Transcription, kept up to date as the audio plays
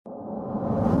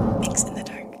Mix in the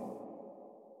dark.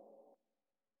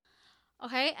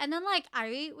 Okay, and then like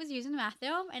I was using the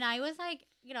bathroom and I was like,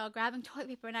 grabbing toilet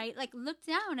paper and I like looked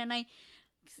down and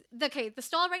the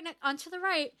stall right next onto the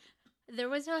right, there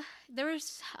was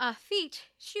feet,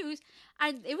 shoes,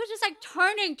 and it was just like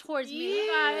turning towards me.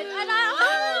 And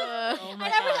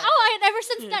ever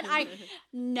since then I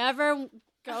never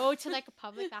go to like a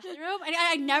public bathroom, and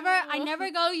I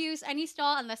never go use any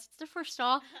stall unless it's the first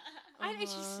stall. And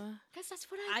it's just because that's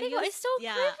what I think. It's so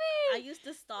creepy. I use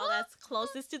the stall that's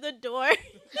closest to the door.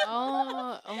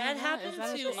 That happened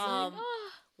to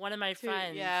one of my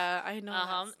friends. Yeah, I know.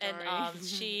 That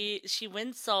story. And she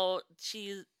went, so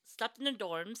she slept in the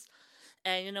dorms,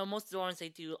 and most dorms they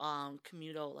do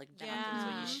communal like bathrooms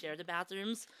where you share the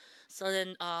bathrooms. So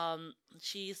then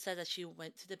she said that she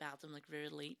went to the bathroom like very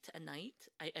late at night.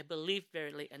 I believe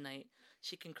very late at night.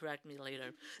 She can correct me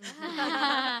later.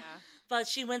 But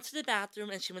she went to the bathroom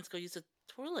and she went to go use the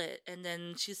toilet. And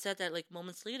then she said that like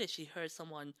moments later she heard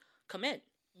someone come in.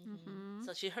 Mm-hmm.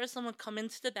 So she heard someone come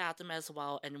into the bathroom as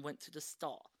well and went to the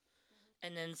stall.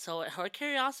 And then so her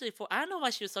curiosity I don't know why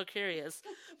she was so curious.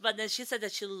 But then she said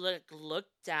that she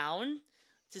looked down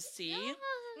to see.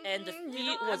 And the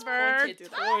feet was pointed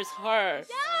towards her. Yes!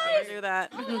 I do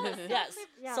that. Yes.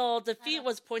 Yeah. So the feet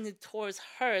was pointed towards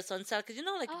her. So instead, because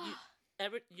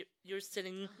you're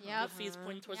sitting, your feet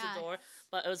pointing towards the door,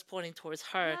 but it was pointing towards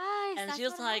her. Yes, and she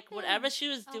was like, happened. Whatever she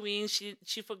was doing,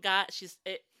 she forgot.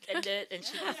 It ended, and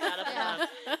she just got up.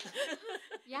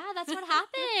 Yeah, that's what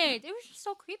happened. It was just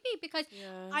so creepy because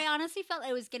I honestly felt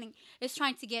it was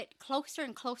trying to get closer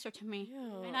and closer to me.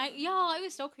 Yeah. And it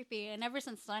was so creepy. And ever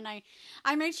since then,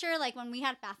 I made sure like when we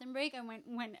had bathroom break, I went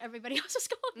when everybody else was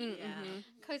going.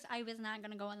 Because I was not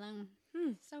going to go alone.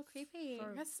 So creepy.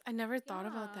 I never thought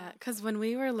about that. Because when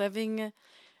we were living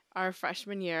our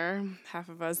freshman year, half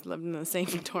of us lived in the same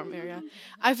dorm area.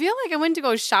 I feel like I went to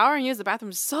go shower and use the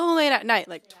bathroom so late at night,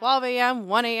 like 12 a.m.,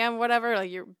 1 a.m., whatever.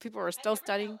 Like people were still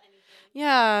studying.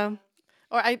 Yeah.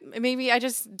 Or I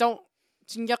just don't.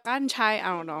 I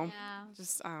don't know. Yeah.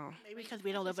 Just, I don't know. Maybe because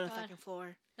we don't live on the second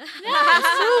floor. That's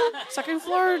true. Second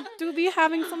floor do be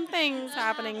having some things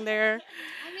happening there.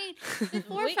 I mean,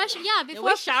 before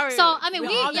before shower. So I mean,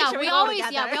 we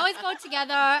always go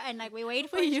together and like we wait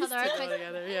for each other.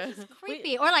 It's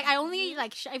creepy. Or like I only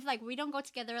like if like we don't go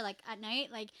together like at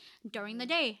night, like during the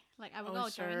day. Like I would go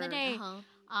during the day.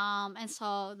 And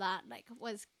so that like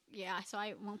was. Yeah, so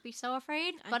I won't be so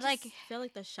afraid. But I feel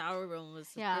like the shower room was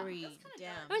very dim.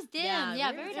 It was dim.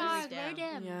 Yeah, very dark, very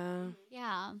dim.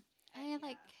 Yeah. And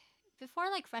like before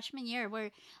like freshman year where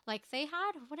like they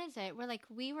had where like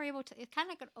we were able to, it's kind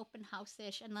of like an open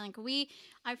house-ish, and like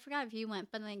I forgot if you went,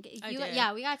 but like we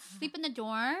got to sleep in the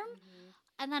dorm.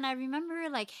 And then I remember,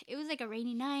 like, it was, like, a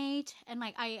rainy night, and,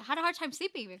 like, I had a hard time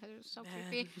sleeping because it was so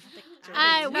creepy.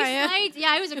 It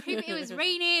was creepy. It was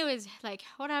rainy. It was, like,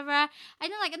 whatever. And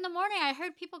then, like, in the morning, I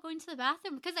heard people going to the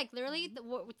bathroom because, like, literally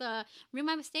the room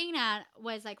I was staying at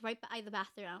was, like, right by the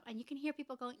bathroom. And you can hear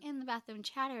people going in the bathroom and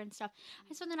chatter and stuff.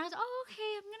 And so then I was,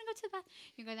 okay, I'm going to go to the bathroom.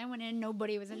 You guys, I went in,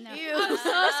 nobody was in there. I was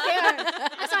so scared.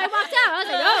 And so I walked out. I was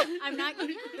like, no, I'm not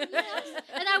going to.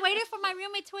 And I waited for my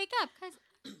roommate to wake up because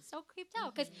so creeped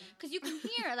out because you can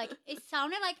hear like it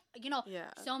sounded like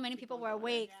so many people were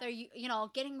awake, they're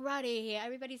getting ready,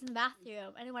 everybody's in the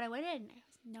bathroom, and then when I went in there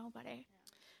was nobody.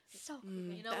 So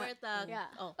creepy. Where the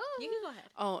you can go ahead.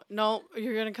 Oh no,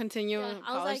 you're gonna continue.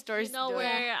 I was like, stories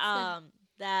where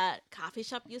that coffee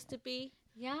shop used to be?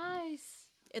 Yes,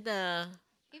 in the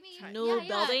new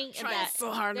building,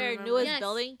 their newest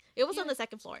building. It was on the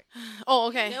second floor. Oh,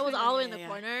 okay. It was all in the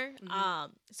corner.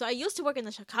 So I used to work in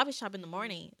the coffee shop in the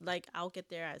morning. Like I'll get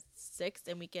there at 6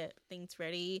 and we get things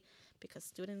ready because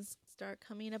students start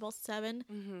coming about 7.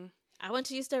 I went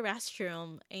to use the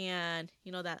restroom, and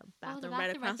that bathroom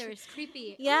right across there is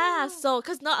creepy. Yeah, so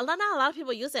because not a lot of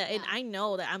people use it, and I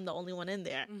know that I'm the only one in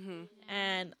there.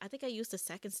 And I think I used the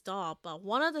second stall, but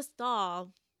one of the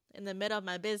stall in the middle of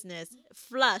my business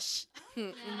flush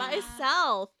by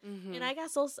itself, and I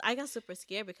got super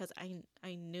scared because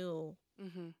I knew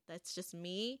that's just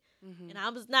me, and I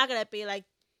was not gonna be like,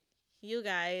 you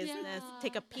guys, let's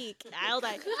take a peek. I was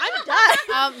like,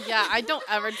 I'm done. I don't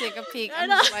ever take a peek. I'm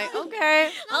just like,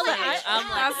 okay.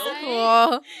 That's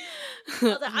cool.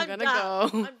 I'm gonna go.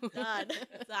 I'm done.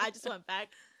 So I just went back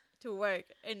to work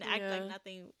and act like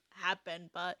nothing happened.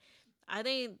 But I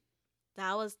think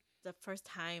that was the first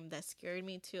time that scared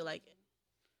me to like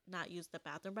not use the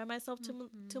bathroom by myself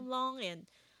too long and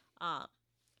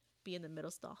be in the middle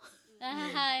stall.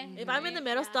 If I'm in the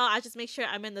middle stall, I just make sure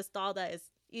I'm in the stall that is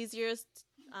easiest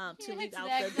to leave out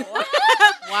the door.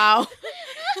 Wow.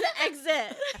 To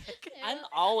exit. I'm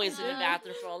always in the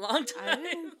bathroom for a long I time.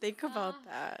 didn't think about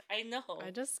that. I know.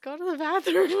 I just go to the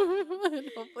bathroom and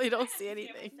hopefully don't see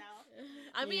anything.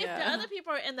 I mean, if the other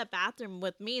people are in the bathroom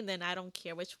with me, then I don't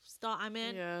care which stall I'm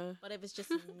in. Yeah. But if it's just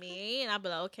me, and I'll be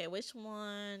like, okay, which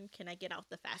one can I get out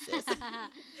the fastest?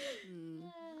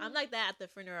 I'm like that at the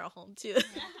funeral home, too.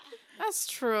 That's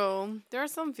true. There are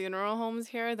some funeral homes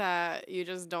here that you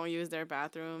just don't use their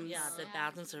bathrooms. Yeah, the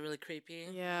bathrooms are really creepy.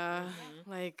 Yeah.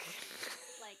 Like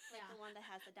the one that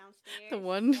has the downstairs. the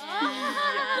one.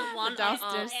 The one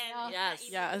downstairs. Yes.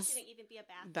 Yes. Shouldn't even be a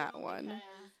bathroom. That one.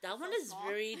 That one is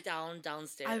very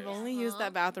downstairs. I've only used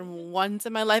that bathroom once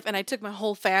in my life, and I took my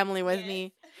whole family with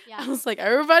me. Yeah. I was like,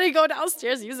 everybody go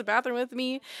downstairs and use the bathroom with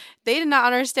me. They did not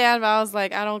understand, but I was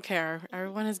like, I don't care.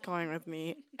 Everyone is going with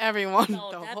me. Everyone.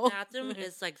 No, that bathroom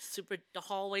is like super, the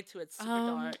hallway to it's super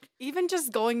dark. Even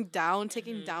just going down,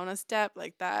 taking down a step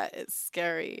like that, it's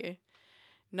scary.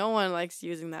 No one likes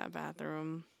using that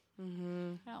bathroom.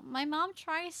 My mom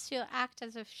tries to act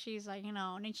as if she's like,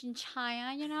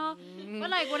 Chaya, But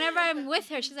like whenever I'm with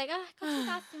her, she's like, go to the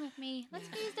bathroom with me. Let's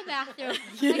go use the bathroom.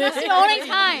 Like, that's the only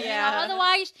time.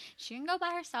 Otherwise, she can go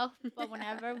by herself. But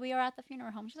whenever we are at the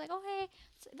funeral home, she's like, oh, hey,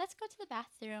 let's go to the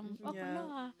bathroom.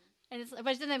 And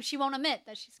but then she won't admit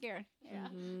that she's scared. Yeah.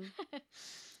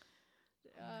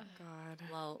 God.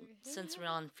 Well, since we're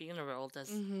on funeral, does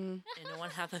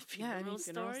anyone have a funeral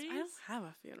story? I don't have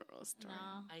a funeral story.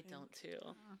 No. I don't too.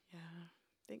 Yeah.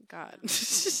 Thank God. Yeah,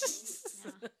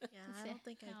 I don't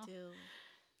think I do.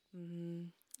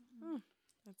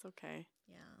 That's okay.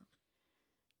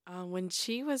 Yeah. When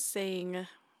she was saying,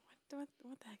 what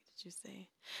the heck did you say?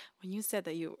 When you said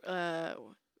that you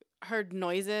heard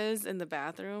noises in the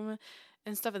bathroom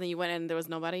and stuff, and then you went in and there was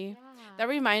nobody. Yeah. That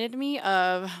reminded me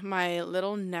of my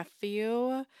little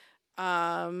nephew,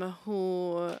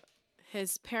 who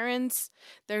his parents,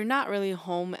 they're not really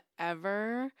home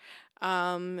ever.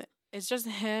 It's just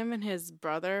him and his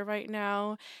brother right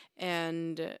now.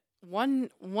 And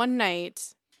one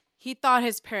night, he thought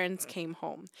his parents came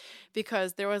home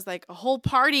because there was like a whole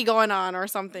party going on or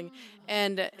something.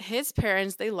 And his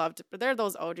parents, they loved, but they're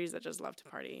those OGs that just love to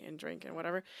party and drink and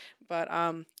whatever. But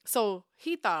so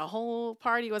he thought a whole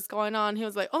party was going on. He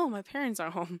was like, oh, my parents are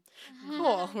home.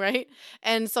 Cool, right?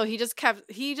 And so he just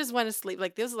went to sleep.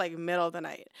 Like, this was like middle of the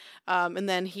night. And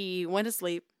then he went to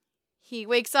sleep. He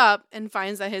wakes up and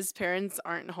finds that his parents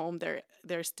aren't home.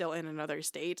 They're still in another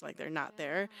state, like they're not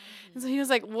there. And so he was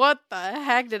like, what the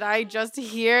heck did I just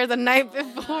hear the night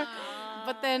before?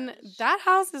 But then that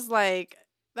house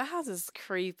is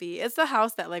creepy. It's the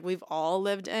house that like we've all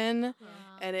lived in.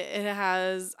 And it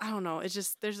has, I don't know, it's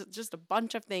just, there's just a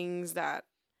bunch of things that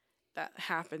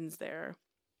happens there.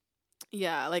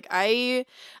 Yeah, like I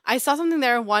saw something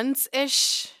there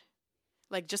once-ish.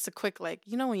 Like, just a quick, like,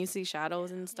 when you see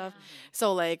shadows and stuff.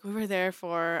 So, like, we were there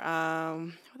for,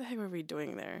 what the heck were we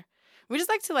doing there? We just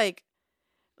like to, like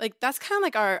that's kind of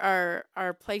like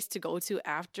our place to go to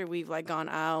after we've, like, gone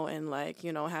out and, like,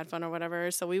 had fun or whatever.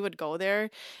 So we would go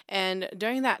there. And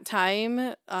during that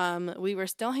time, we were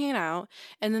still hanging out.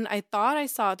 And then I thought I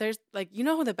saw, there's, like,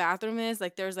 who the bathroom is?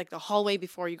 Like, there's, like, the hallway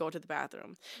before you go to the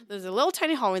bathroom. There's a little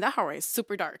tiny hallway. That hallway is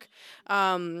super dark.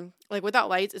 Like, without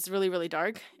lights, it's really, really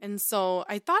dark. And so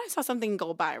I thought I saw something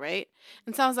go by, right?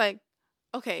 And so I was like,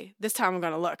 okay, this time I'm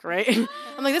going to look, right? I'm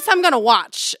like, this time I'm going to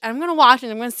watch. And I'm going to watch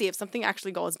and I'm going to see if something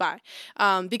actually goes by.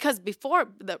 Because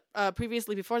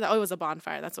previously before that, it was a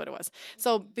bonfire. That's what it was.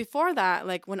 So before that,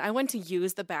 like when I went to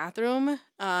use the bathroom,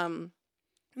 right?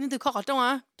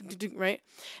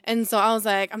 And so I was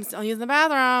like, I'm still using the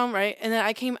bathroom, right? And then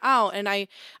I came out and I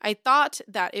thought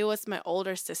that it was my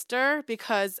older sister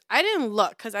because I didn't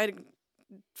look because I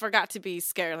forgot to be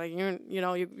scared. Like,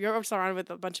 you're surrounded with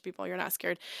a bunch of people. You're not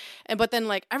scared. But then,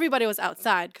 like, everybody was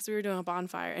outside because we were doing a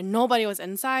bonfire and nobody was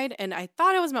inside. And I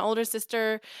thought it was my older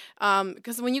sister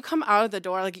because when you come out of the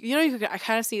door, like, I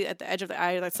kind of see at the edge of the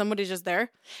eye, like, somebody's just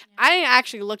there. I didn't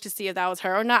actually look to see if that was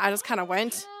her or not. I just kind of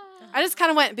went.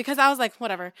 Because I was like,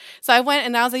 whatever. So I went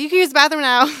and I was like, you can use the bathroom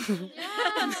now.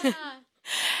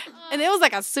 And it was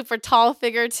like a super tall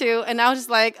figure too. And I was just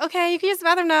like, okay, you can use the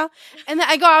bathroom now. And then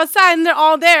I go outside and they're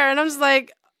all there. And I'm just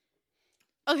like,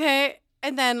 okay.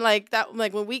 And then like that,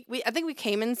 like when I think we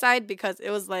came inside because it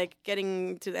was like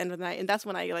getting to the end of the night. And that's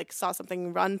when I like saw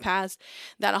something run past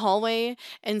that hallway.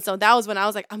 And so that was when I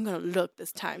was like, I'm going to look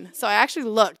this time. So I actually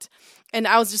looked and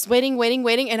I was just waiting.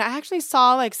 And I actually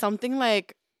saw like something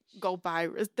like go by.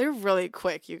 They're really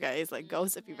quick, you guys. Like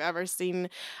ghosts, if you've ever seen,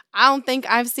 I don't think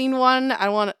I've seen one. I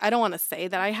don't want to say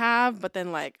that I have, but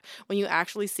then like when you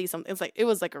actually see something, it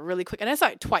was like a really quick, and I saw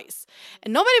it twice,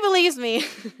 and nobody believes me.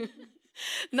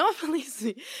 No one believes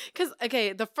me. Because,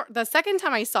 okay, the second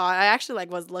time I saw it, I actually,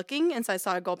 like, was looking, and so I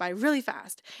saw it go by really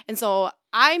fast. And so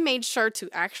I made sure to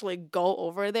actually go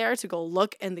over there to go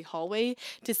look in the hallway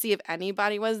to see if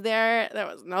anybody was there. There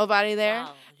was nobody there.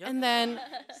 Wow, you're And then,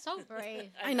 So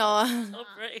brave. I know. so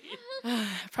brave. I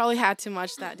probably had too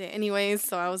much that day anyways,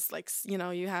 so I was like,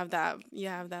 you have that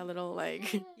little,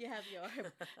 like, You have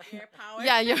your power.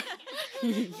 yeah, your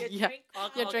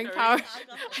Alcohol drink courage. power.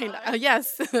 I know,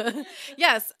 yes.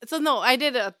 Yes. So no, I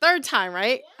did it a third time,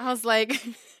 right? I was like,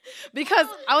 because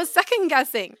I was second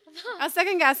guessing. I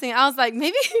was like,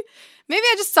 maybe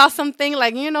I just saw something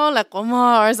like, like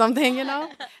Oma or something,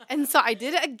 And so I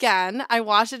did it again. I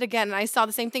watched it again and I saw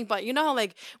the same thing. But you know how,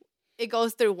 like, it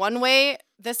goes through one way.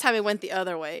 This time it went the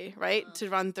other way, right? To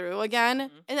run through again.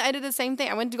 Mm-hmm. And I did the same thing.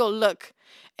 I went to go look.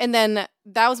 And then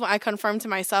that was when I confirmed to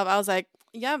myself. I was like,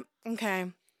 yep, okay.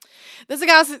 There's a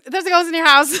ghost in your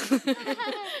house. But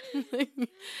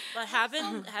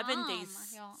haven't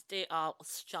they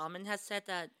shaman has said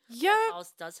that the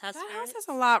house does have that spirits? house has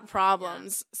a lot of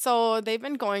problems. So they've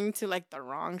been going to, like, the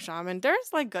wrong shaman.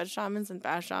 There's, like, good shamans and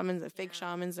bad shamans and fake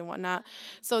shamans and whatnot.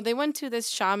 So they went to this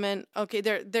shaman. Okay,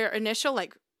 their initial,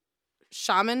 like,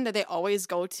 shaman that they always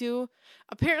go to.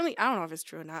 Apparently, I don't know if it's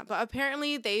true or not, but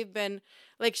apparently they've been,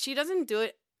 like, she doesn't do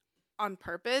it on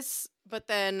purpose, but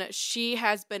then she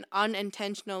has been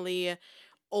unintentionally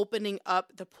opening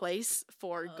up the place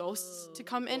for ghosts to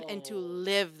come in and to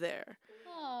live there.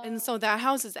 And so that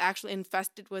house is actually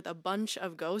infested with a bunch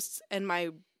of ghosts, and my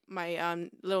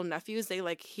little nephews, they,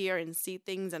 like, hear and see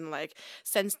things and, like,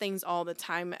 sense things all the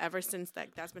time ever since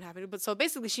that's been happening. But so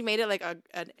basically she made it like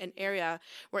an area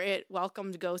where it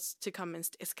welcomed ghosts to come and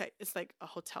it's like a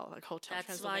hotel, like Hotel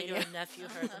That's why Transylvania. your nephew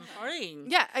heard them partying.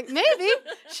 Yeah, maybe.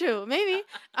 True, maybe.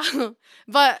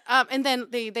 But and then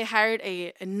they hired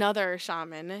another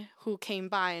shaman who came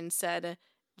by and said,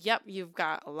 "Yep, you've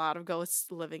got a lot of ghosts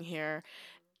living here,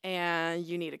 and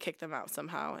you need to kick them out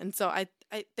somehow." And so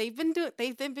they've been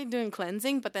doing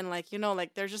cleansing, but then, like,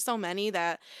 like, there's just so many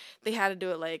that they had to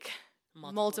do it, like,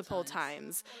 multiple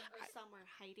times. Or some are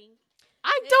hiding.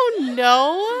 I don't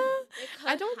know.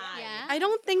 I Yeah.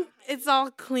 don't think it's all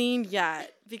clean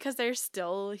yet because they're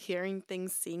still hearing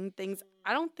things, seeing things.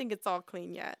 I don't think it's all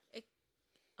clean yet.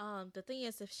 The thing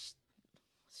is, if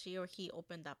she or he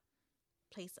opened that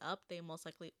place up, they most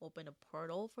likely open a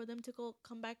portal for them to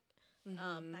come back,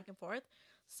 back and forth.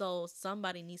 So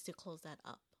somebody needs to close that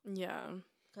up. Yeah.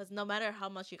 Because no matter how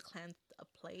much you cleanse a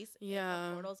place, if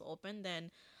the portal's open,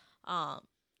 then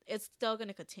it's still going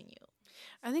to continue.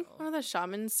 I think one of the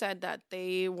shamans said that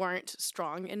they weren't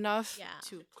strong enough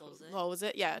to close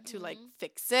it. Yeah, to, like,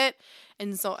 fix it.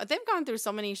 And so they've gone through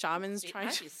so many shamans trying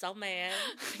I'd to... be so mad.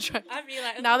 I mean,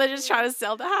 like, now they're just trying to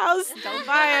sell the house. Don't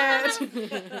buy it.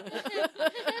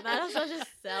 Might as well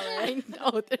just sell it. I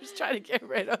know, they're just trying to get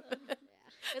rid of it.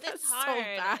 It's That's so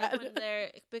hard bad. when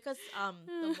because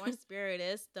the more spirit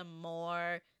is, the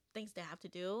more things they have to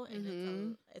do,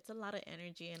 and it's a lot of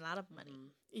energy and a lot of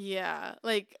money. Yeah,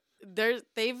 like,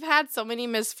 they've had so many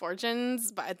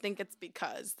misfortunes, but I think it's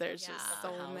because there's just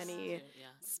so many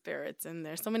spirits in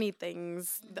there, so many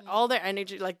things, all their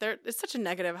energy, like, it's such a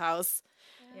negative house.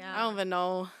 Yeah, I don't even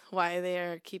know why they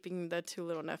are keeping the two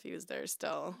little nephews there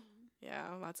still.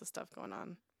 Yeah, lots of stuff going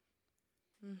on.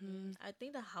 I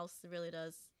think the house really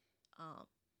does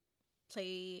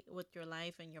play with your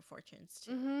life and your fortunes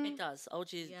too. It does.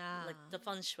 Like, the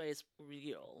Feng Shui is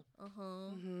real.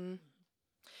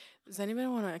 Does anybody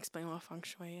want to explain what Feng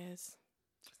Shui is?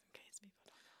 Just in case people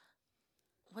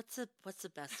don't know. What's the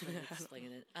best way to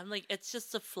explain it? I'm like, it's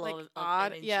just the flow Like, of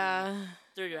odd, energy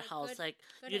through your Like, house. good- Like,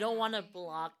 good you don't want to energy.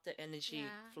 block the energy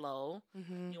flow.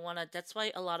 Mm-hmm. You want to. That's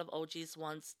why a lot of OGs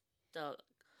wants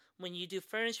when you do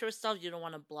furniture stuff, you don't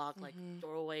want to block, like,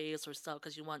 doorways or stuff,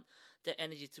 because you want the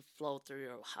energy to flow through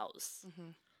your house.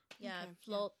 Yeah,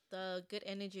 the good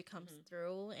energy comes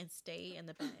through and stay, and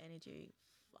the bad energy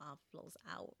flows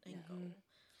out and go.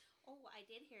 Oh, I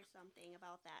did hear something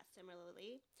about that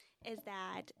similarly. Is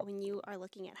that when you are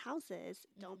looking at houses,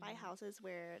 don't buy houses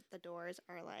where the doors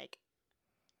are, like,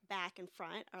 back and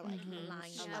front are, like,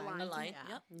 Aligned. Aligned.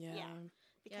 Yep. Yeah.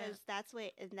 Because that's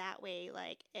way, in that way,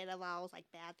 like, it allows, like,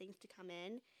 bad things to come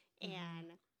in and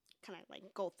kind of, like,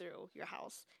 go through your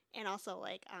house. And also,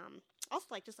 like,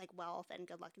 just, like, wealth and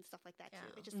good luck and stuff like that,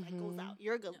 too. It just, like, goes out.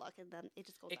 Your good luck, and then it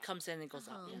just goes out. It comes in and goes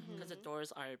out. Because the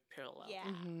doors are parallel. Yeah.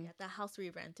 Yeah, the house we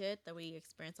rented, that we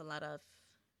experienced a lot of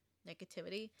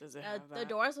negativity. Does it have The that?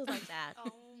 doors was like that.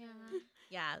 Oh.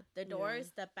 Yeah, the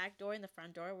doors, the back door and the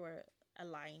front door were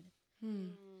aligned.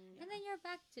 And then your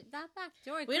that back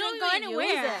door We couldn't don't go even use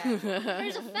anywhere. it.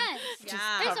 There's a fence.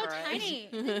 Yeah. They're so cover it. tiny.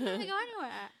 They can't really go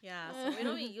anywhere. Yeah, so we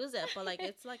don't even use it, but like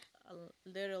it's like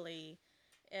literally,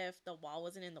 if the wall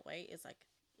wasn't in the way, it's like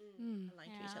aligned to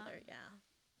each Yeah. other. Yeah.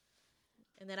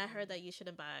 And then I heard that you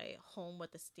shouldn't buy home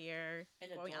with the stair And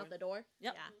the going door. out the door.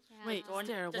 Yep. Yeah. Yeah. Wait, Door and-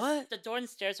 stair, the, what? The door and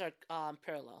stairs are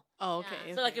parallel. Oh,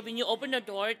 okay. So like when you open the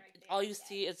door, all you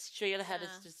see is straight ahead is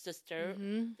just the stair.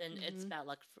 Mm-hmm. Then it's bad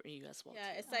luck for you as well.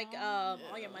 Yeah, it's like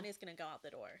all your money is gonna go out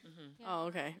the door. Mm-hmm. Oh,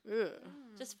 okay. Ugh.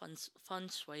 Just fun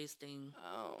shui thing.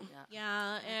 Oh, Yeah.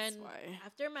 Yeah, that's and why.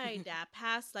 after my dad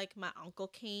passed, like my uncle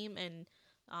came and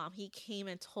he came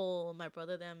and told my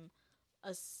brother them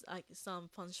us like some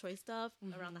feng shui stuff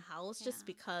around the house, just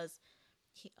because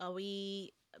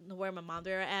we where my mom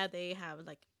they're at, they have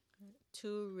like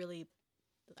two really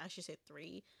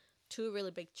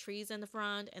really big trees in the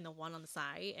front and the one on the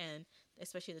side, and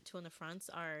especially the two in the fronts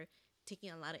are taking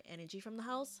a lot of energy from the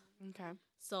house. Okay.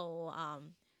 So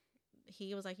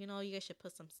he was like, you guys should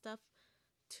put some stuff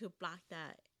to block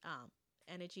that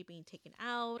energy being taken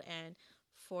out, and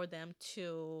for them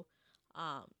to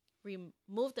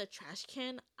remove the trash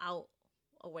can out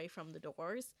away from the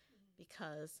doors,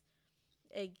 because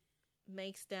it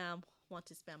makes them want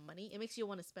to spend money. It makes you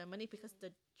want to spend money because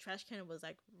the trash can was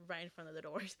like right in front of the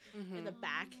doors in the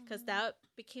back, because that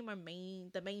became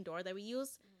the main door that we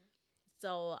use.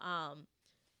 So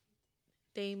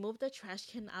they moved the trash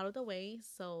can out of the way,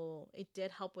 so it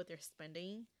did help with their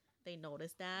spending. They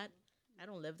noticed that. I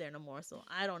don't live there no more, so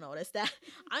I don't notice that.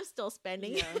 I'm still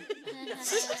spending.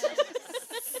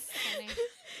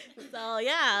 So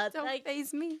yeah, Don't like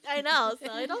faze me. I know,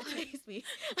 so it don't faze me.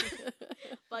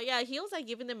 But yeah, he was like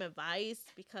giving them advice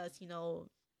because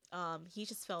he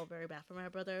just felt very bad for my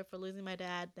brother for losing my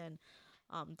dad. Then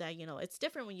that it's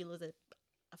different when you lose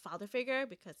a father figure,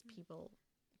 because people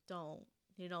don't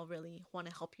really want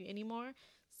to help you anymore.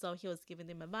 So he was giving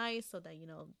them advice so that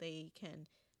they can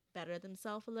better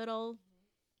themselves a little.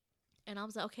 And I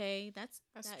was like, okay, that's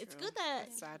it's true. good that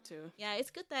That's sad too. yeah, it's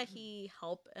good that he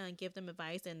helped and give them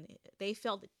advice, and they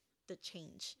felt the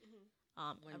change.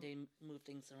 When they move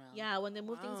things around. Yeah, when they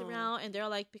move things Wow. around, and they're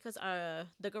like, because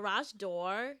the garage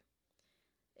door,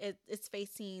 it's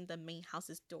facing the main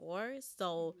house's door,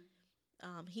 so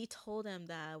he told them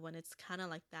that when it's kind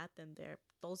of like that, then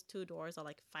those two doors are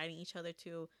like fighting each other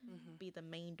to be the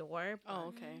main door. Oh,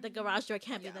 okay. The garage door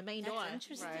can't be the main door. That's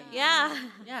interesting. Right. Yeah.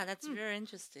 Yeah, that's very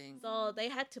interesting. So they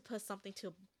had to put something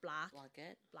to block Block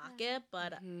it. it,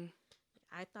 but Mhm.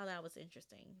 I thought that was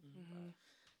interesting.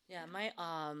 Yeah, my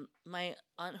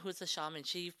aunt who's a shaman,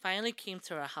 she finally came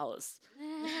to our house.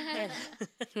 And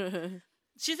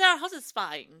she said our house is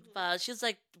fine, but she's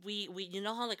like, we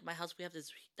how like my house, we have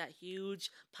that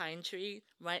huge pine tree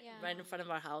right in front of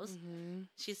our house.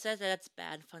 She said that that's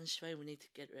bad feng shui. We need to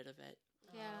get rid of it.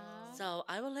 Yeah. So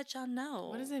I will let y'all know.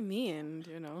 What does it mean?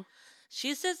 Do you know?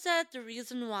 She says that the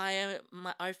reason why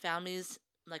our families,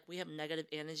 like, we have negative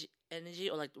energy,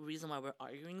 or like the reason why we're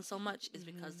arguing so much is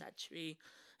because that tree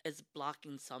is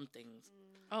blocking some things.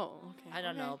 Oh, okay. I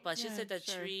don't know, but she Yeah, said that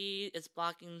sure. tree is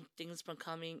blocking things from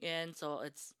coming in, so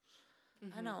it's.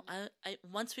 I don't know. I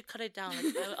once we cut it down,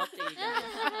 like, I will update you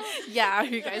guys. Yeah, are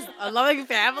you guys a loving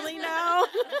family now?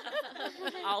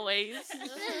 Always.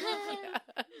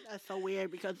 That's so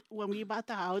weird because when we bought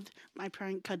the house, my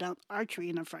parents cut down our tree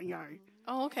in the front yard.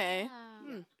 Oh, okay.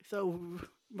 So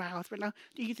my house right now,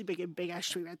 there used to be a big ass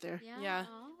tree right there. Yeah.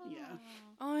 Oh. Yeah.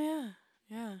 Oh, yeah.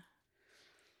 Yeah.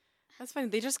 That's funny.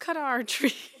 They just cut our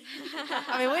tree.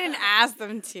 I mean, we didn't ask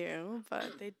them to,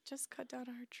 but they just cut down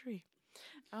our tree.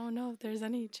 I don't know if there's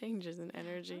any changes in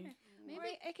energy.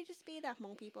 Maybe it could just be that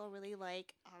Hmong people really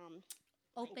like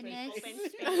Openness. open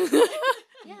space.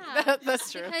 Yeah.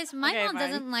 That's true. Because my Okay, mom fine.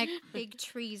 doesn't like big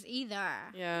trees either.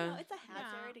 Yeah. No, it's a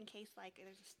hazard in case like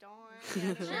there's a storm.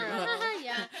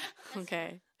 Yeah.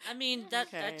 Okay. I mean, that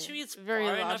Okay. tree is Very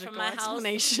far enough logical from my house.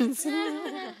 explanations.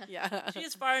 Yeah. Tree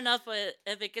is far enough, but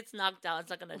if it gets knocked down, it's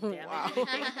not gonna damage Wow.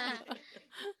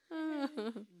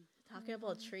 anything. Talking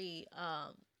about tree,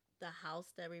 the house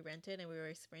that we rented and we were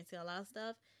experiencing a lot of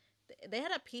stuff, they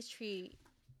had a peach tree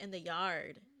in the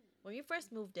yard. When we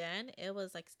first moved in, it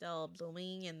was like still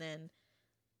blooming, and then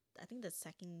I think the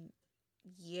second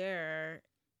year,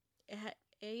 it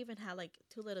even had like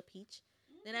two little peach.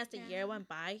 Then as the year went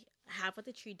by, half of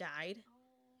the tree died,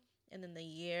 and then the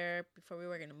year before we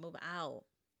were gonna move out,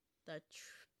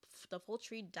 the whole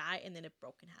tree died, and then it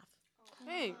broke in half.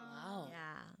 Hey. Wow.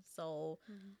 Yeah, so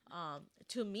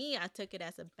to me, I took it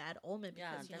as a bad omen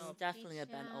Yeah, because that's definitely a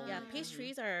bad yeah. omen. yeah, peach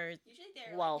trees are Usually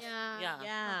they're Wealth. Yeah. Yeah.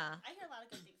 yeah. I hear a lot of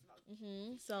good things about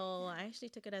So I actually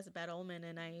took it as a bad omen,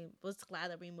 and I was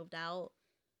glad that we moved out.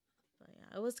 But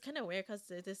yeah, it was kind of weird because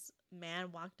this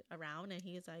man walked around and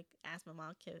he's like, asked my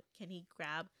mom, can he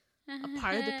grab a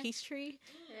part of the peace tree?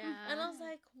 Yeah. And I was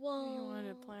like, whoa. You wanted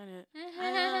to plant it.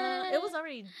 It was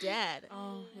already dead.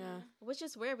 Oh, yeah. Which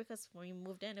is weird because when we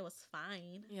moved in, it was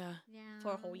fine Yeah.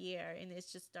 for a whole year, and it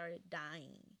just started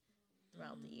dying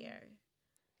throughout the year.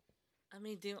 I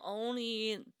mean, the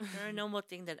only paranormal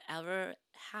thing that ever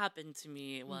happened to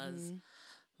me was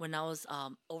when I was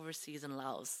overseas in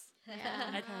Laos.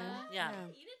 Yeah.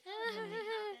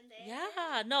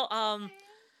 Yeah. No.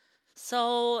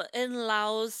 So in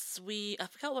Laos, I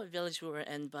forgot what village we were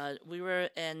in, but we were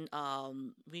in.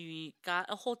 We got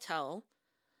a hotel,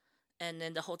 and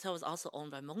then the hotel was also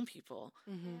owned by Hmong people.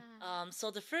 So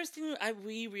the first thing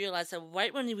we realized that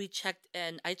right when we checked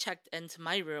in, I checked into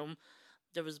my room,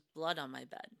 there was blood on my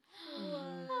bed.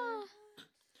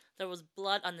 There was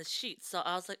blood on the sheets. So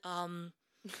I was like,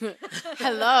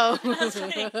 Hello.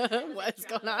 What's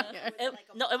going on here?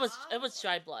 It was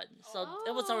dry blood. So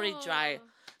it was already dry.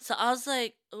 So I was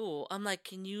like, oh, I'm like,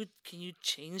 can you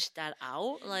change that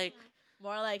out? Like,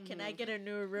 more like, can I get a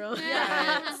new room?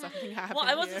 Yeah. Something happened. Well,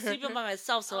 I wasn't sleeping by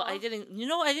myself, so I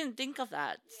didn't think of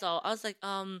that. So I was like,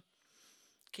 can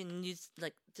you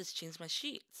like just change my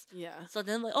sheets? Yeah. So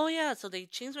then like, oh yeah, so they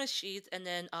changed my sheets, and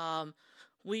then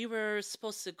we were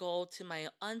supposed to go to my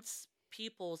aunt's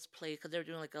people's place because they were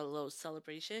doing like a little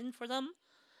celebration for them,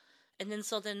 and then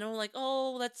they were like,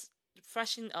 oh, let's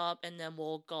freshen up and then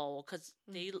we'll go, because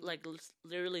they like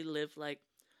literally live like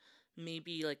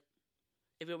maybe like,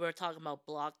 if we were talking about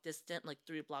block distant, like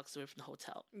 3 blocks away from the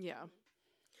hotel. Yeah.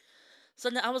 So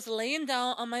then I was laying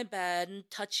down on my bed and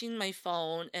touching my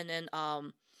phone, and then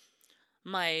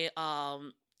my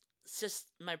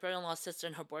brother-in-law's sister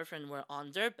and her boyfriend were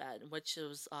on their bed, which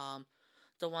was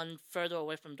the one further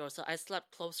away from the door. So I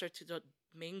slept closer to the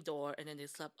main door, and then they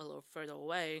slept a little further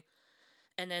away.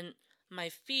 And then my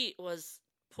feet was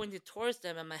pointed towards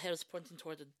them, and my head was pointing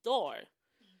toward the door.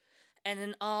 And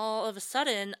then all of a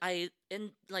sudden,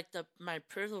 in my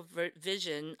peripheral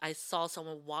vision, I saw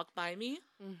someone walk by me.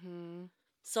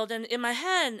 So then in my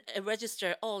head, it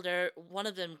registered, oh, one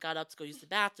of them got up to go use the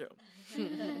bathroom.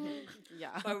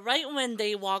 Yeah. But right when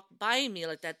they walked by me,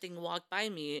 like that thing walked by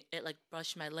me, it like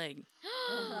brushed my leg.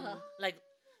 Like,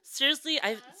 seriously,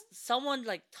 someone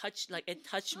like touched me,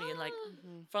 and like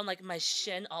from like my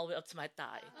shin all the way up to my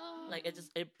thigh. Like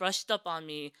it brushed up on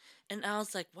me, and I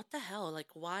was like, what the hell? Like,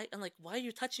 why? And like, why are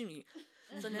you touching me?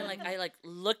 So then like I like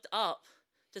looked up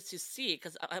just to see,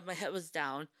 because my head was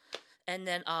down, and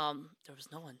then there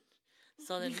was no one.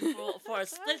 So then for a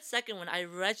split second, when I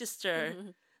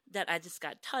registered that I just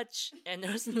got touched and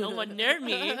there was no one near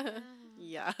me,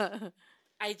 yeah,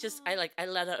 I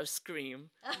let out a scream.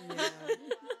 Yeah.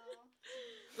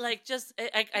 Like, just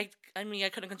I mean, I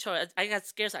couldn't control it. I got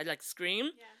scared, so I like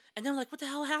screamed, and then I'm like, what the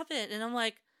hell happened? And I'm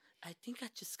like, I think I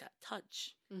just got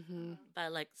touched by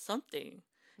like something.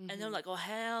 And they're like, oh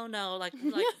hell no, like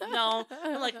no.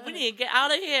 I'm like, we need to get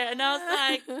out of here. And I was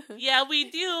like, yeah, we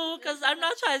do, because I'm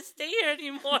not trying to stay here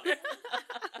anymore.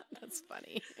 That's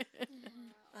funny.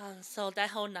 So that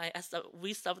whole night,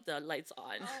 we slept the lights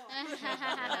on.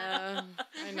 I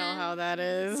know how that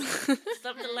is.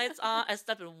 Slept the lights on. I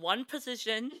slept in one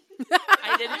position.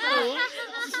 I didn't move.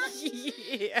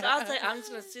 Yeah. So I was like, I'm just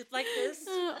gonna sleep like this.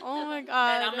 Oh my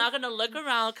god. And I'm not gonna look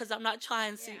around because I'm not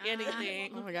trying to see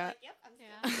anything. Oh my god. Yep,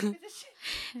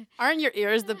 Aren't your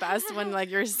ears the best when like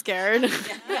you're scared?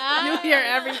 You hear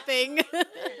everything.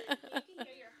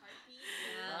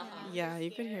 Yeah,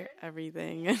 you can hear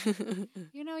everything.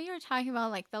 You know, you were talking about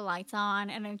like the lights on,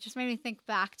 and it just made me think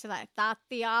back to that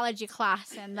theology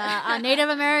class and the Native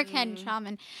American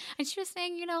shaman. And she was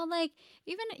saying, you know, like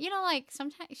even, you know, like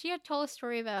sometimes she had told a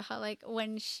story about how like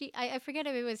when I forget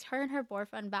if it was her and her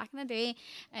boyfriend back in the day,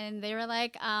 and they were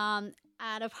like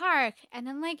at a park, and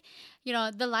then like, you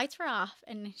know, the lights were off,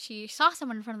 and she saw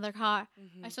someone in front of their car,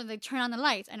 and so they turned on the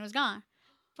lights, and it was gone.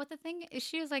 But the thing is,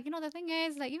 she was like, you know, the thing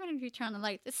is, like, even if you turn on the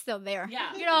lights, it's still there.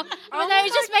 Yeah. You know, or then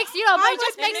it just makes, you know, but it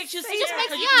just makes you see it just it, makes,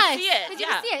 'cause you can see it. because you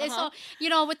can see it. And so, you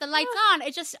know, with the lights on,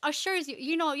 it just assures you,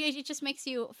 you know, it just makes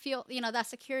you feel, you know, that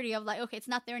security of like, okay, it's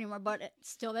not there anymore, but it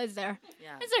still is there.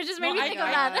 Yeah. And so it just made me think of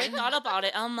that. I thought about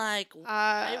it. I'm like,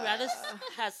 I'd rather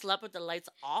have slept with the lights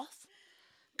off,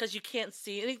 because you can't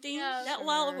see anything that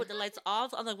well with the lights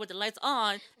off. I'm like, with the lights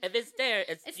on, if it's there,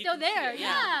 it's still there.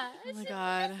 Yeah. Oh my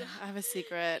god, I have a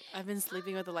secret. I've been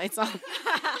sleeping with the lights on.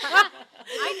 I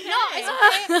know. It's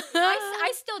okay.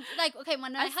 I still like, okay,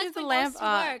 when my leave husband the goes lamp to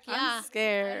on. work, I'm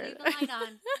scared. leave the light on.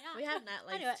 Yeah. We have night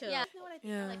I do lights it, too. yeah. You know what I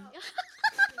think? Yeah. Like,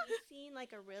 have you seen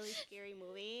like a really scary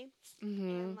movie?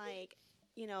 and like,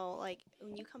 you know, like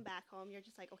when you come back home, you're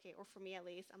just like, okay, or for me at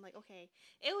least, I'm like, okay,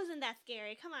 it wasn't that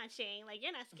scary. Come on, Shane, like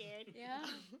you're not scared. Yeah.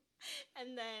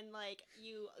 And then like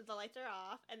the lights are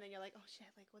off, and then you're like, oh shit,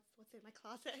 like what's in my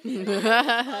closet?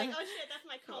 Like, oh shit, that's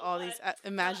my coat. All these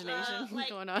imagination like,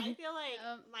 going on. I feel like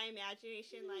my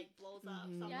imagination like blows up.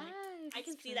 So I'm like, I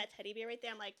can see that teddy bear right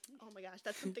there. I'm like, oh my gosh,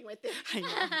 that's something right there. I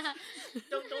know.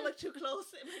 Don't look too close.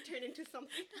 It might turn into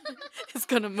something. It's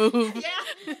gonna move.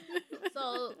 Yeah.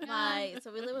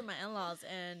 So we live with my in-laws,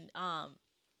 and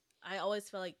I always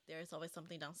feel like there's always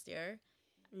something downstairs.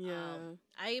 Yeah.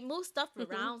 I moved stuff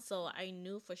around, so I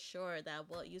knew for sure that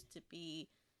what used to be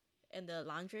in the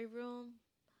laundry room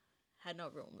had no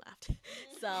room left.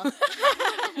 So,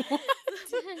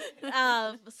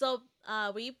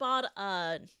 we bought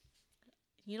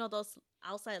those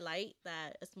outside light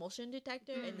that is motion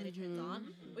detector, and then it turns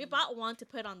on. We bought one to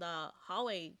put on the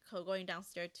hallway going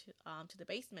downstairs to the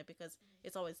basement because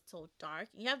it's always so dark.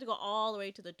 You have to go all the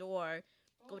way to the door,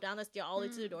 go down the stair all the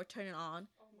way to the door, turn it on.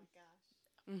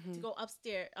 To go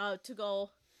upstairs, I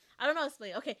don't know,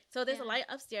 explain. Okay, so there's a light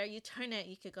upstairs. You turn it,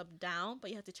 you could go down, but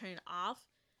you have to turn it off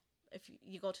if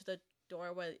you go to the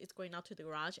door where it's going out to the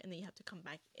garage, and then you have to come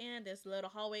back in. There's a little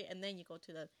hallway, and then you go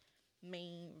to the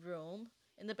main room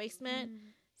in the basement.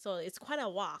 So it's quite a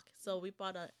walk. So we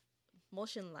bought a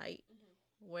motion light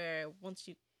where once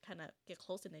you kind of get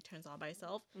close and it turns on by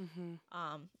itself.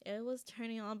 It was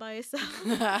turning on by itself.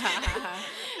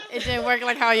 It didn't work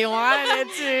like how you wanted it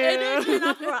to. It didn't turn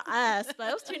on for us, but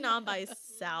it was turning on by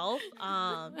itself.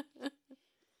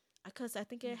 Because I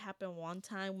think it happened one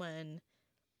time when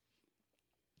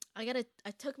I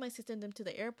took my sister and them to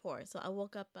the airport, so I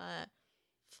woke up at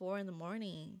 4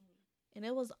 a.m. and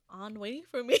it was on waiting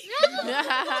for me.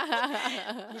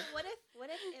 What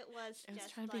if it was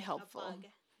just trying to like be helpful. a bug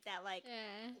that like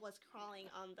was crawling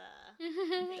on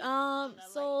the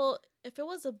So if it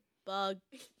was a bug,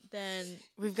 then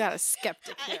we've got a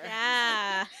skeptic here.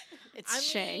 Yeah, It's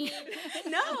Shang.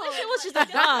 No, I wish it was just a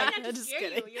bug. I'm Just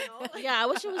kidding. You know? Yeah, I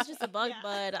wish it was just a bug, Yeah.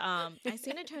 but I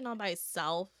seen it turn on by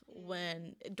itself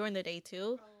during the day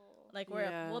too. Like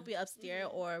we'll be upstairs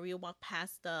or we walk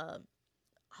past the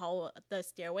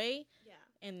stairway,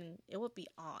 and it would be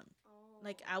on.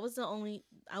 Like I wasn't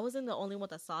the only one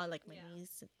that saw it. Like my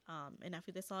niece and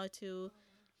nephew, they saw it too,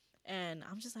 and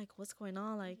I'm just like, what's going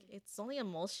on? Like it's only a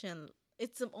motion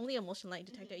light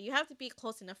detector. You have to be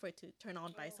close enough for it to turn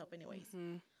on by itself, anyways.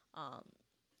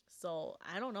 So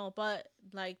I don't know, but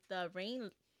like the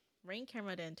rain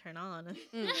camera didn't turn on.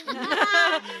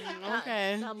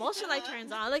 Okay. The motion light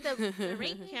turns on, like the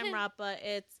rain camera, but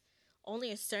it's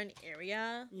only a certain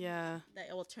area that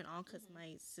it will turn on because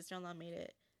my sister-in-law made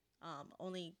it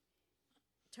only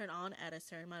turn on at a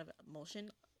certain amount of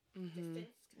motion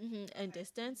and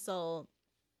distance, so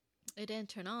it didn't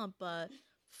turn on. But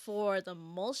for the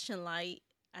motion light,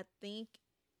 I think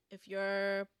if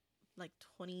you're like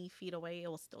 20 feet away, it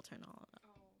will still turn on.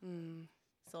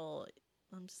 So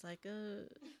I'm just like, it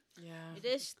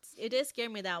did scare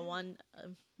me that one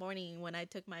morning when I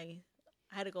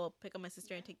had to go pick up my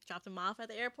sister and drop them off at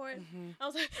the airport. I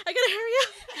was like, I gotta hurry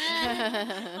up.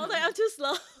 I was like, I'm too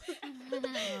slow.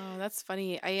 Oh, that's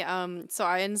funny.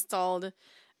 I installed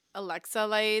Alexa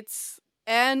lights,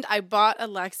 and I bought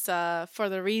Alexa for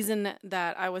the reason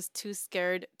that I was too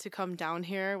scared to come down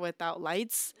here without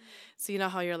lights. So you know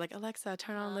how you're like, Alexa,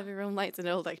 turn on living room lights, and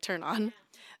it'll like turn on.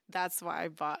 That's why I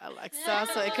bought Alexa,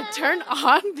 so it could turn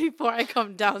on before I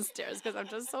come downstairs, because I'm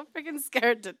just so freaking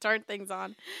scared to turn things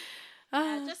on.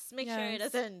 Just make sure it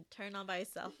doesn't turn on by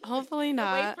itself. Hopefully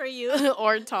not. Wait for you.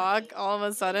 Or talk all of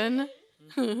a sudden.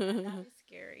 That was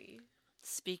scary.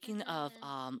 Speaking of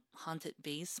haunted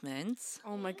basements.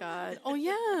 Oh my god. Oh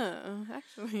yeah,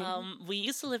 actually. We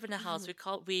used to live in a house.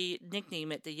 We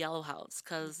nickname it the Yellow House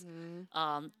because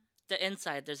the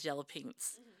inside there's yellow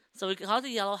paints. So we call it the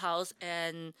Yellow House,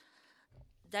 and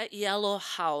that Yellow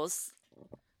House,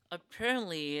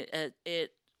 apparently,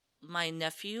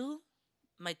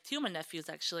 my two of my nephews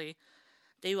actually,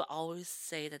 they will always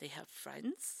say that they have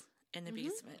friends in the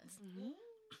basement.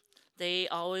 They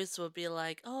always will be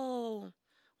like, "Oh,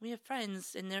 we have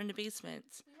friends, and they're in the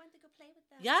basement." We want to go play with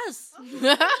them. Yes.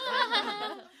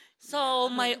 So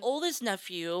my oldest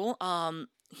nephew,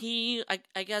 he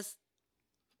I guess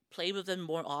played with them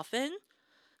more often,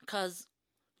 because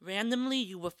randomly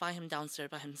you will find him downstairs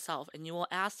by himself, and you will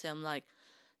ask him like,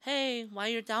 "Hey, why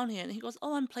you're down here?" And he goes,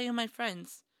 "Oh, I'm playing with my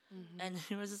friends." And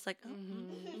he was just like,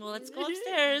 well, let's go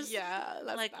upstairs. Yeah,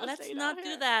 let's not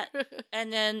do that.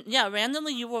 And then,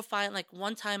 randomly you will find, like,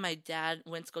 one time my dad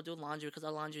went to go do laundry, because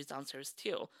our laundry is downstairs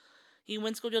too. He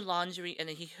went to go do laundry, and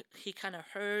then he kind of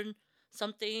heard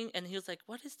something, and he was like,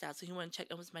 "What is that?" So he went and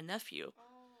checked. It was my nephew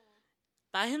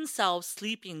by himself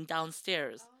sleeping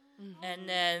downstairs. And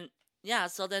then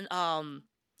so then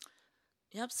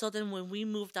so then when we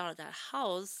moved out of that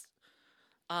house,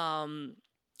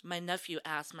 my nephew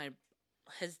asked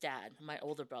his dad, my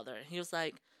older brother. He was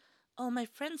like, "Oh, my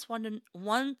friends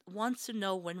wants to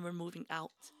know when we're moving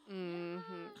out."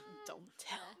 Don't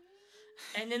tell.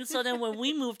 And then so then when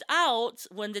we moved out,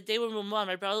 when the day we moved out,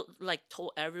 my brother like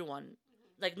told everyone,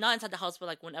 like not inside the house, but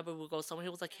like whenever we go somewhere, he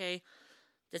was like, "Hey,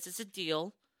 this is a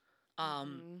deal.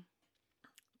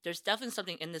 There's definitely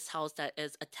something in this house that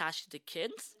is attached to the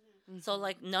kids. So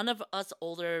like none of us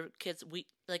older kids,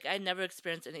 I never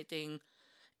experienced anything.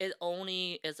 It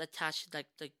only is attached to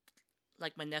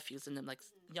like my nephews and then like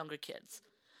younger kids."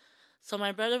 So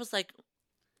my brother was like,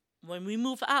 "When we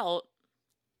move out,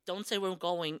 don't say we're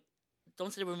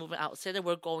moving out. Say that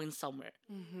we're going somewhere,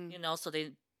 so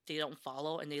they don't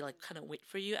follow and they like kind of wait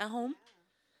for you at home."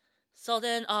 So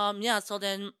then, so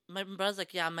then my brother's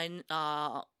like, "Yeah,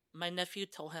 my nephew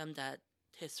told him that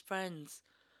his friends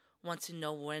want to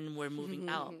know when we're moving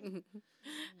out."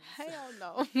 Hell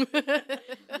no.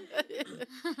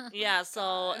 Yeah,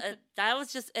 so that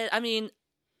was just it. I mean,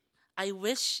 I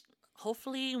wish,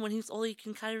 hopefully, when he's older, he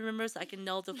can kind of remember so I can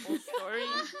know the full story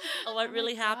of what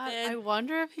really happened. I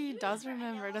wonder if he does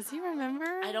remember. Does he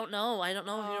remember? I don't know if he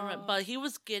remember. But he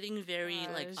was getting very,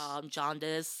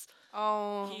 jaundice.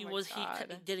 Oh, he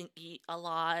didn't eat a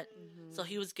lot, so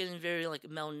he was getting very like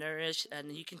malnourished,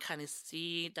 and you can kind of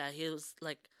see that his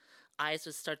like eyes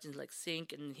was starting to like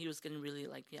sink, and he was getting really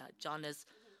like jaundice.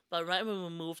 But right when we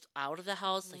moved out of the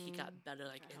house, like he got better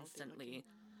like instantly.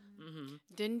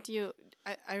 Didn't you?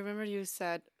 I remember you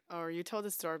said, or you told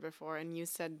the story before, and you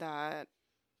said that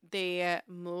they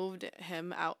moved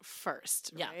him out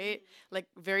first, right? Like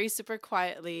very super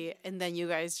quietly, and then you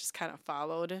guys just kind of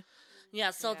followed.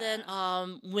 Yeah, so then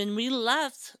when we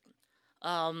left,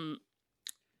 my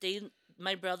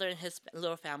brother and his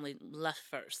little family left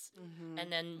first. And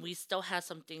then we still had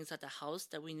some things at the house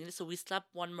that we needed. So we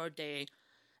slept one more day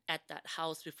at that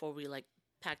house before we like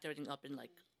packed everything up and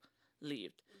like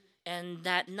left. And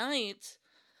that night,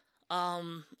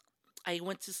 I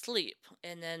went to sleep,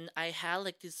 and then I had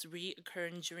like this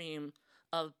reoccurring dream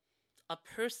of a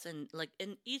person, like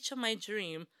in each of my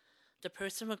dream, the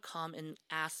person would come and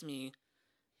ask me,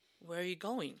 "Where are you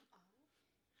going?"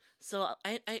 So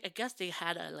I guess they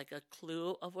had a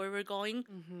clue of where we're going.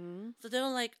 So they were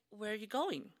like, "Where are you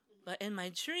going?" But in my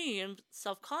dream,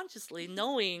 self-consciously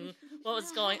knowing what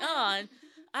was going on,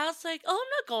 I was like, "Oh, I'm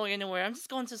not going anywhere. I'm just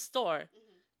going to the store."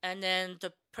 And then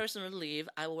the person would leave.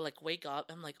 I will like wake up.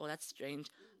 I'm like, "Oh, that's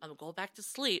strange." I will go back to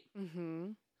sleep.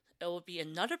 It will be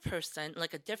another person,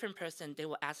 like a different person. They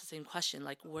will ask the same question,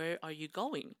 like, "Where are you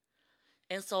going?"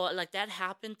 And so, like, that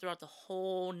happened throughout the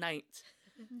whole night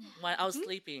when I was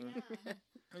sleeping.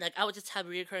 Like, I would just have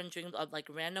recurring dreams of, like,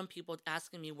 random people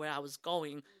asking me where I was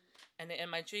going. And then in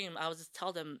my dream, I would just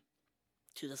tell them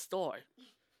to the store.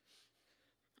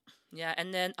 Yeah,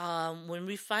 and then when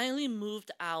we finally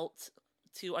moved out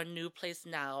to our new place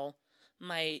now,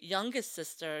 my youngest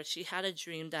sister, she had a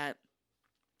dream that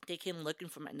they came looking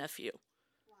for my nephew.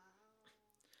 Wow.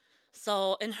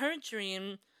 So in her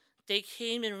dream, they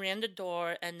came and ran the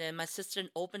door, and then my sister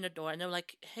opened the door, and they're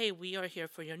like, "Hey, we are here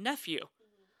for your nephew.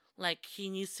 Like, he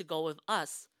needs to go with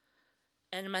us."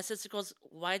 And my sister goes,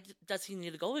 "Why does he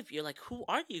need to go with you? Like, who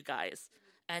are you guys?"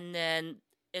 And then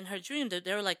in her dream, they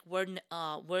were like, we're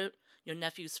your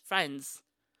nephew's friends.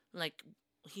 Like,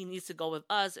 he needs to go with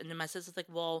us. And then my sister's like,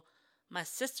 "Well, my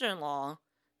sister-in-law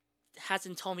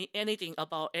hasn't told me anything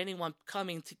about anyone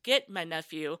coming to get my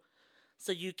nephew,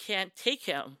 so you can't take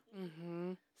him."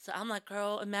 So I'm like,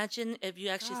 "Girl, imagine if you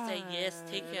actually say yes,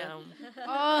 take him."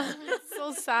 Oh, it's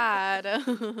so sad.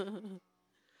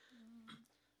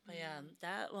 But yeah,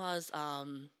 that was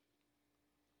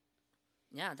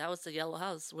that was the yellow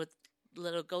house with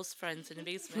little ghost friends in the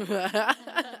basement.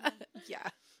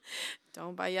 Yeah.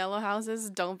 Don't buy yellow houses.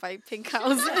 Don't buy pink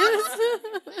houses.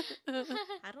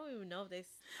 I don't even know if they.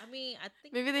 I mean, I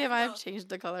think maybe they might have changed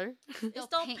the color. It's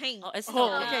still pink. Oh, it's still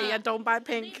pink. Okay. Yeah, don't buy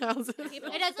pink houses. It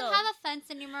doesn't have a fence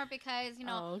anymore because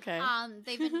okay.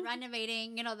 they've been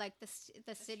renovating like the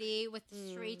city with the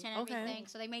streets and everything.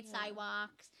 So they made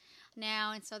sidewalks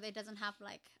now, and so it doesn't have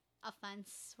like a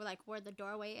fence where where the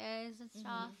doorway is and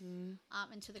stuff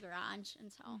into the garage, and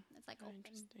so it's like open.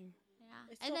 Interesting.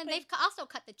 Yeah, and then they've also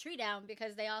cut the tree down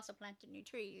because they also planted new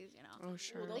trees. Oh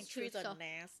sure. Well, those trees are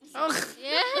nasty. Oh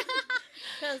yeah,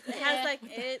 because it has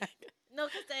it. No,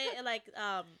 because they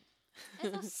it's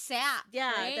so sap.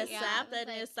 Yeah, right? the sap that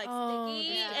is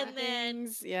sticky, and then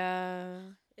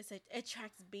yeah, it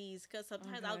attracts bees, because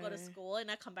sometimes I'll go to school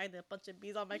and I come back with a bunch of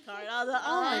bees on my car. And I was like,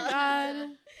 Oh my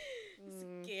God.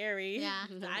 Scary. Yeah.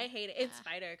 I hate it. It's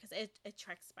spider, because it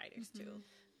attracts spiders too.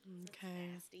 Okay.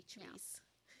 Nasty trees.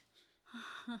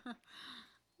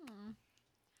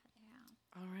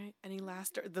 All right. Any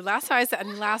last the last time I said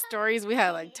any last stories, we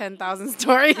had like 10,000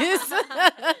 stories.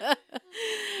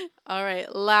 All right.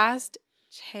 Last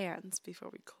chance before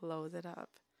we close it up.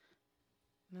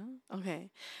 No?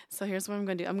 Okay. So here's what I'm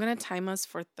going to do. I'm going to time us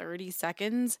for 30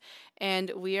 seconds,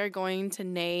 and we are going to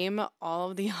name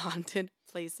all of the haunted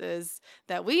places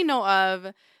that we know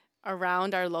of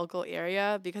around our local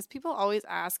area, because people always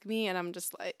ask me, and I'm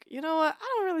just like, you know what?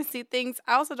 I don't really see things.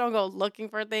 I also don't go looking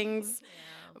for things.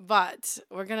 But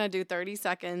we're going to do 30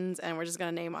 seconds, and we're just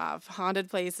going to name off haunted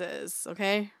places.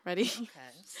 Okay? Ready? Okay.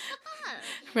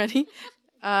 Ready?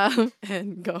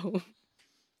 And go.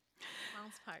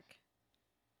 Mounds Park.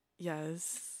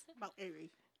 Yes. About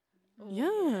Erie.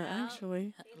 Yeah,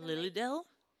 actually. Lilydale?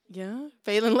 Yeah.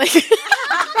 Phelan Lake.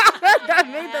 That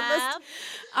made the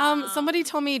list. Somebody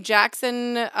told me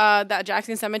Jackson, that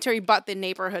Jackson Cemetery, but the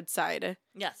neighborhood side.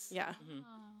 Yes. Yeah. Mhm.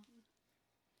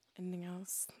 Anything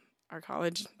else? Our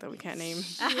college that we can't name.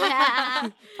 Yeah.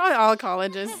 Probably all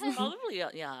colleges. Probably,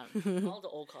 yeah. All the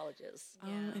old colleges.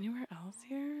 Anywhere else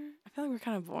here? I feel like we're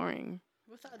kind of boring.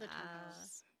 What's the other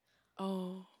townhouse?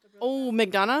 Oh,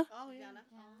 McDonough? Oh, yeah.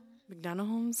 McDonough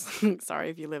Homes? Sorry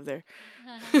if you live there.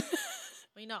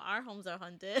 We know our homes are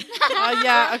haunted. Oh,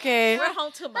 yeah, okay. We're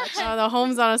home too much. The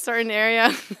homes on a certain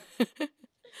area.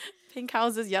 Pink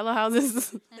houses, yellow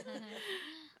houses.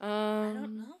 I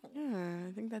don't know. Yeah,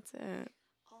 I think that's it.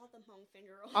 All the Hmong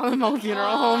funeral. All the Hmong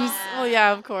funeral homes. Oh,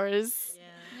 yeah, of course. Yeah.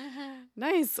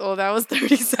 Nice. Well, that was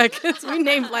 30 seconds. We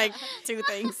named like 2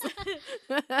 things.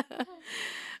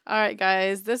 All right,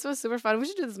 guys. This was super fun. We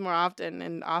should do this more often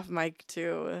and off mic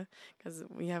too, because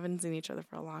we haven't seen each other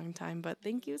for a long time. But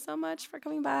thank you so much for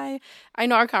coming by. I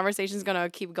know our conversation is going to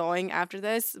keep going after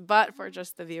this, but for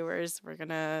just the viewers, we're going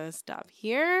to stop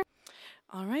here.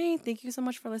 All right. Thank you so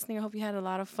much for listening. I hope you had a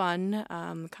lot of fun.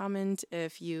 Comment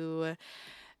if you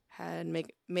had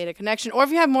made a connection, or if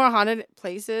you have more haunted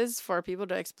places for people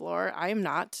to explore. I am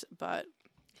not, but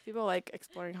people like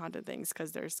exploring haunted things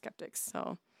because they're skeptics.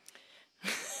 So,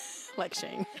 like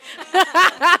Shane.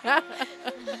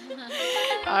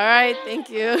 All right. Thank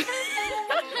you.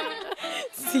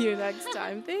 See you next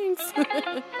time. Thanks.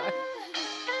 Bye.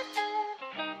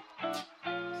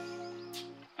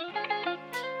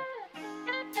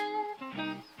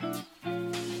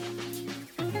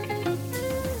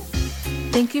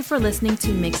 Thank you for listening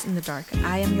to Mix in the Dark.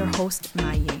 I am your host,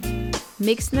 Mai Ying.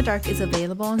 Mix in the Dark is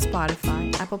available on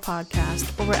Spotify, Apple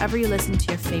Podcast, or wherever you listen to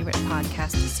your favorite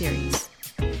podcast series.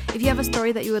 If you have a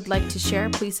story that you would like to share,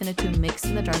 please send it to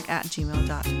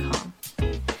mixinthedark@gmail.com.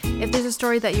 If there's a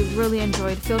story that you really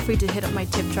enjoyed, feel free to hit up my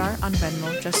tip jar on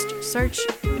Venmo. Just search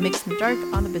Mix in the Dark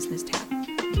on the business tab.